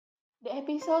The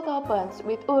episode opens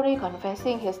with Uri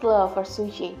confessing his love for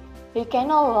Suji. He can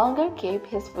no longer keep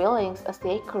his feelings a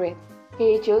secret.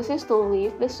 He chooses to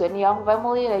leave the Sunyoung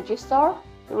family register,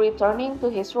 returning to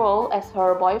his role as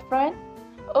her boyfriend.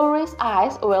 Uri's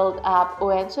eyes welled up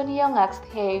when Sunyoung asked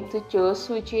him to choose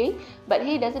Suji, but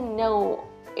he doesn't know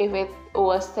if it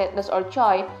was sadness or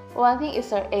joy. One thing is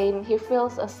certain, he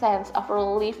feels a sense of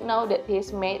relief now that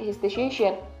he's made his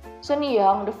decision.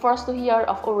 Sunyoung, the first to hear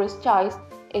of Uri's choice,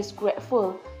 is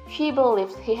grateful. She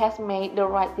believes he has made the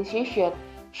right decision.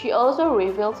 She also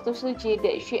reveals to Suji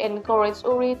that she encouraged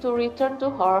Uri to return to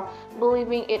her,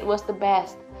 believing it was the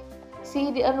best.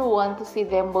 She didn't want to see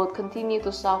them both continue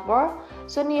to suffer.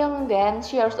 Sunyoung then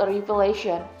shares a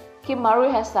revelation.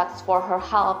 Kimari has asked for her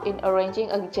help in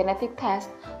arranging a genetic test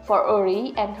for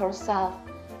Uri and herself.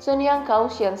 Sunyoung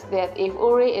cautions that if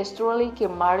Uri is truly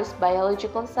Kimari's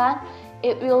biological son,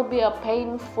 it will be a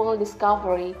painful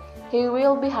discovery. He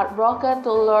will be heartbroken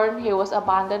to learn he was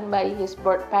abandoned by his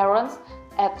birth parents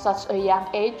at such a young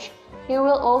age. He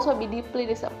will also be deeply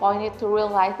disappointed to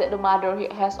realize that the mother he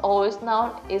has always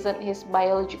known isn't his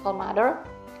biological mother.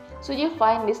 Suji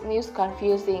finds this news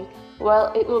confusing.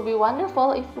 While it would be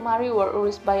wonderful if Kumari were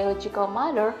Uri's biological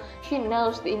mother, she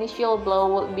knows the initial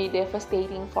blow would be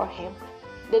devastating for him.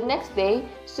 The next day,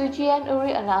 Suji and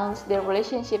Uri announce their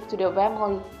relationship to the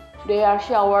family. They are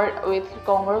showered with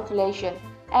congratulations.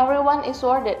 Everyone is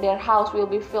sure that their house will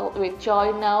be filled with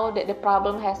joy now that the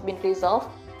problem has been resolved.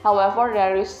 However,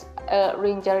 there is a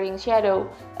lingering shadow.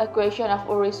 A question of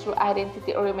Uri's true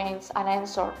identity remains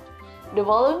unanswered. The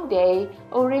following day,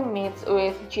 Uri meets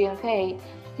with Jin-tae.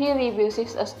 He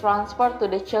refuses a transfer to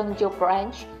the Cheongju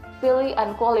branch, feeling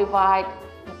unqualified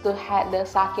to head the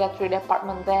psychiatry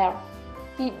department there.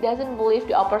 He doesn't believe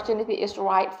the opportunity is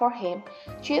right for him.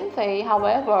 Jin-tae,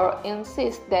 however,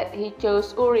 insists that he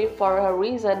chose Uri for a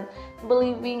reason,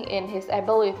 believing in his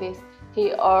abilities.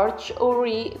 He urged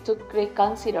Uri to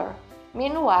reconsider.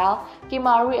 Meanwhile,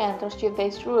 Kimari enters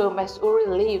Jin-tae's room as Uri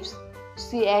leaves.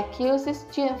 She accuses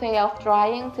Jin-tae of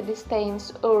trying to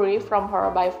distance Uri from her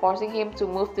by forcing him to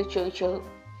move to Cheongju.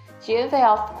 Jin-tae,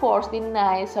 of course,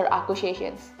 denies her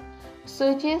accusations.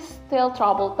 Suji, still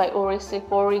troubled by Uri's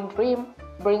recurring dream,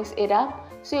 brings it up.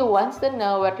 She wants to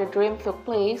know where the dream took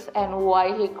place and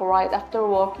why he cried after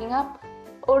waking up.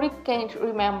 Uri can't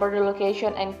remember the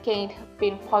location and can't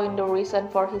pinpoint the reason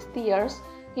for his tears.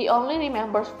 He only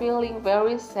remembers feeling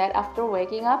very sad after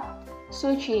waking up.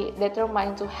 Suji,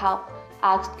 determined to help,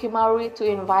 asked Kimari to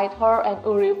invite her and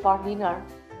Uri for dinner.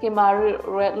 Kimari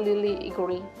readily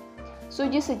agreed.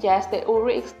 Suji suggests that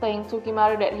Uri explain to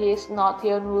Kimari that he is not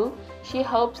Hyunwoo. She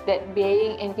hopes that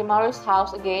being in Kimari's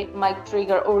house again might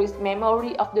trigger Uri's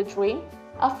memory of the dream.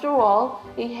 After all,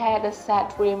 he had a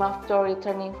sad dream after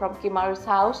returning from Kimari's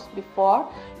house before.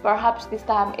 Perhaps this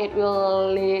time it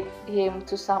will lead him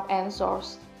to some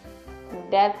answers.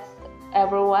 That's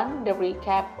everyone, the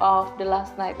recap of the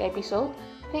last night episode.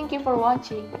 Thank you for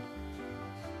watching.